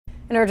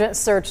An urgent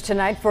search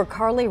tonight for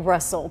Carly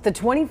Russell, the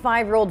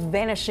 25-year-old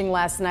vanishing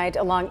last night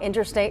along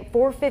Interstate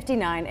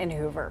 459 in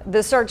Hoover.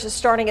 The search is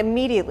starting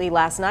immediately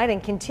last night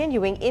and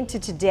continuing into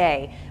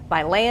today.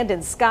 By land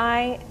and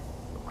sky,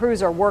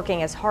 crews are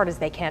working as hard as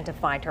they can to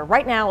find her.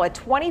 Right now, a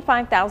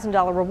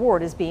 $25,000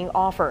 reward is being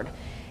offered.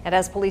 And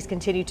as police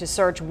continue to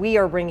search, we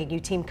are bringing you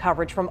team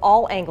coverage from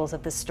all angles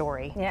of this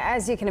story. Yeah,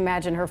 as you can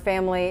imagine, her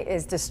family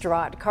is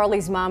distraught.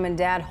 Carly's mom and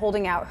dad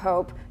holding out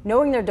hope,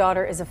 knowing their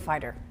daughter is a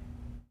fighter.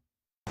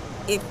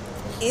 If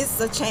it's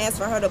a chance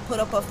for her to put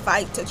up a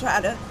fight to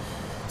try to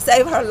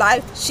save her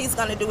life, she's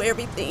going to do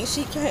everything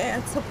she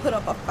can to put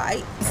up a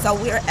fight. So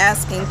we're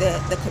asking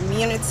that the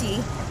community,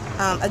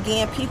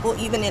 again, people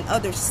even in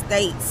other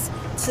states,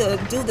 to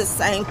do the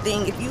same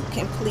thing. If you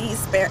can please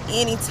spare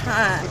any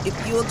time,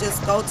 if you'll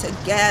just go to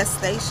gas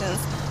stations,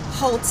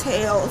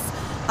 hotels,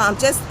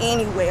 just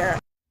anywhere.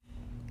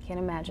 Can't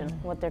imagine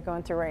what they're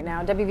going through right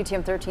now.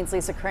 WVTM 13's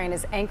Lisa Crane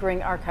is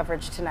anchoring our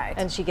coverage tonight.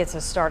 And she gets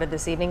us started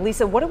this evening.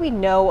 Lisa, what do we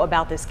know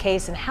about this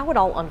case and how it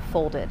all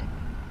unfolded?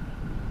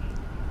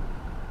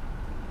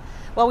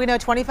 Well, we know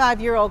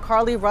 25-year-old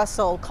Carly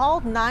Russell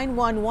called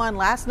 911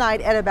 last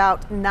night at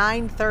about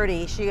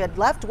 9:30. She had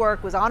left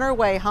work, was on her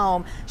way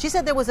home. She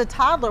said there was a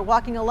toddler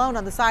walking alone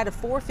on the side of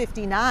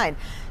 459.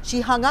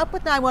 She hung up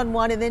with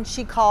 911 and then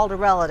she called a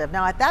relative.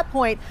 Now, at that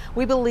point,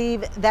 we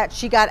believe that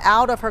she got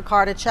out of her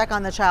car to check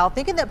on the child,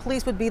 thinking that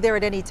police would be there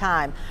at any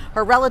time.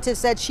 Her relative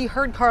said she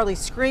heard Carly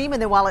scream,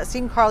 and then while it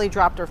seemed Carly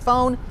dropped her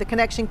phone, the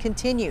connection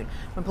continued.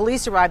 When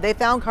police arrived, they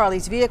found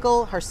Carly's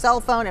vehicle, her cell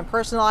phone, and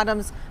personal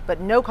items, but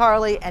no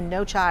Carly and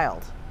no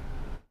child.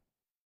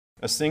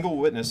 A single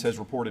witness has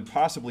reported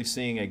possibly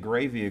seeing a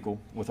gray vehicle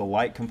with a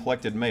light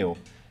complected male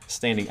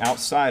standing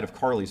outside of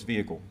Carly's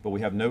vehicle, but we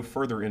have no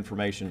further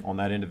information on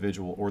that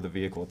individual or the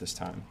vehicle at this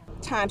time.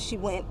 Time she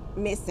went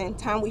missing,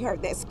 time we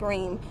heard that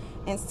scream,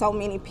 and so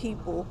many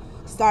people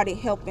started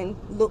helping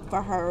look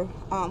for her.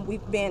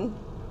 We've been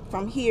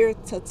from here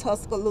to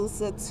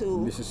Tuscaloosa to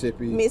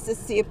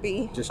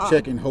Mississippi. Just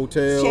checking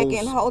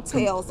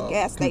hotels.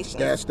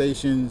 Gas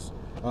stations.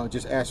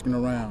 Just asking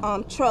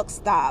around. Truck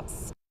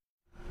stops.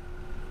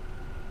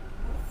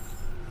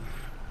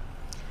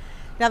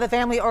 Now, the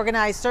family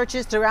organized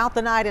searches throughout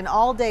the night and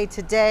all day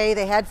today.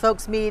 They had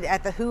folks meet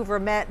at the Hoover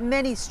Met.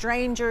 Many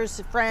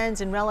strangers,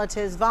 friends, and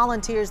relatives,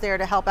 volunteers there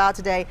to help out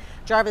today.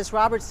 Jarvis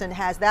Robertson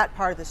has that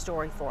part of the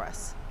story for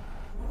us.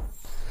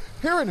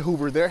 Here in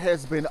Hoover, there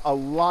has been a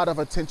lot of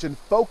attention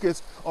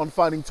focused on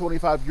finding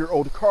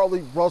 25-year-old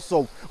Carly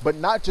Russell, but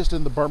not just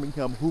in the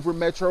Birmingham Hoover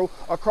Metro,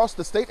 across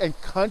the state and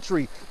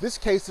country. This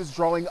case is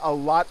drawing a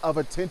lot of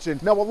attention.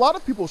 Now, a lot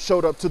of people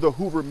showed up to the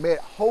Hoover Met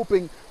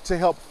hoping to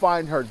help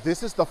find her.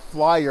 This is the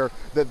flyer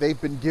that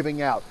they've been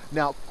giving out.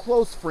 Now,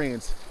 close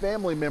friends,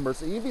 family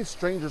members, and even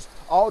strangers,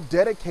 all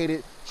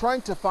dedicated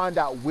trying to find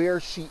out where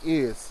she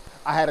is.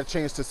 I had a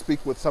chance to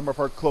speak with some of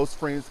her close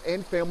friends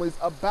and families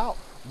about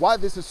why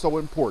this is so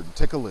important.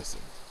 Take a listen.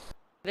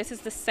 This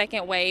is the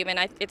second wave,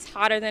 and it's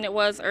hotter than it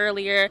was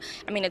earlier.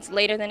 I mean, it's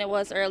later than it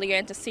was earlier,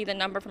 and to see the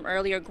number from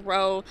earlier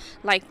grow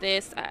like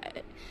this,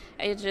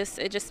 it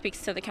just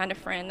speaks to the kind of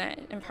friend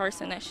and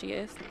person that she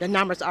is. The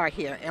numbers are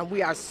here, and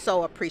we are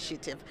so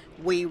appreciative.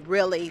 We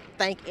really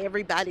thank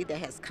everybody that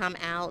has come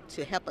out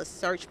to help us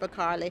search for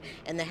Carly,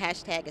 and the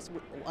hashtag is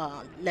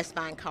Let's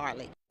Find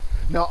Carly.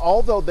 Now,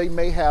 although they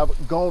may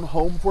have gone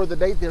home for the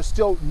day, they're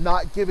still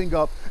not giving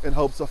up in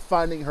hopes of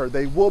finding her.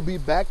 They will be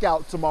back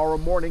out tomorrow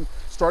morning,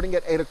 starting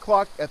at 8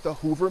 o'clock at the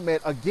Hoover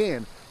Met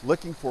again,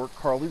 looking for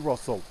Carly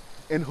Russell.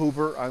 In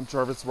Hoover, I'm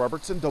Jarvis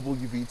Robertson,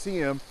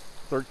 WVTM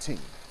 13.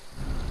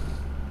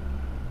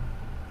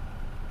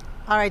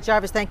 All right,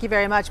 Jarvis, thank you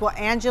very much. Well,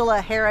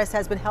 Angela Harris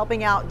has been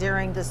helping out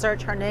during the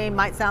search. Her name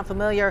might sound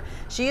familiar.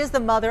 She is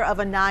the mother of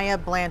Anaya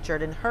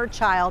Blanchard, and her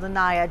child,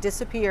 Anaya,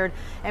 disappeared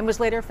and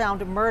was later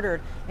found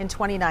murdered in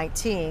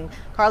 2019.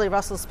 Carly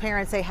Russell's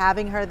parents say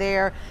having her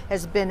there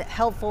has been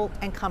helpful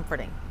and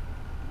comforting.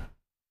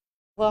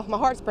 Well, my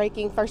heart's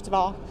breaking, first of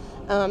all.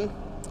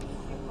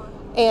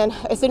 And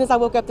as soon as I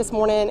woke up this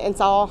morning and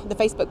saw the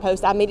Facebook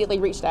post, I immediately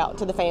reached out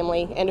to the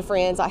family and to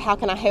friends, like, how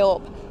can I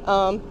help?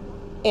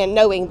 And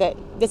knowing that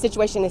the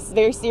situation is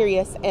very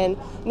serious and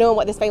knowing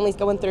what this family's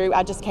going through,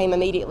 I just came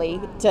immediately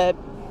to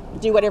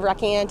do whatever I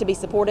can to be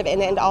supportive and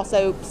then to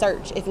also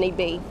search if need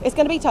be. It's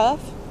going to be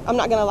tough, I'm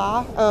not going to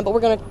lie, but we're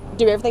going to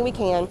do everything we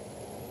can.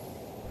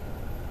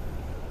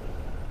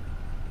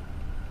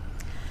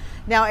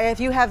 Now, if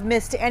you have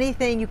missed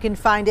anything, you can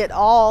find it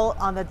all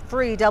on the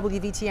free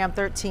WVTM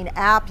 13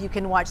 app. You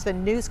can watch the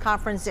news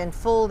conference in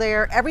full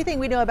there. Everything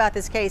we know about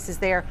this case is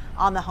there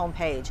on the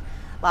homepage.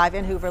 Live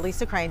in Hoover,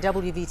 Lisa Crane,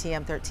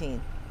 WVTM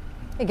 13.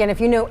 Again, if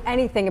you know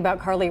anything about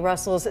Carly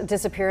Russell's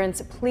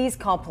disappearance, please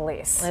call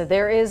police.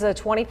 There is a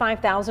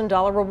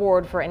 $25,000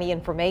 reward for any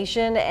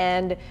information,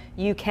 and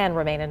you can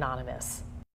remain anonymous.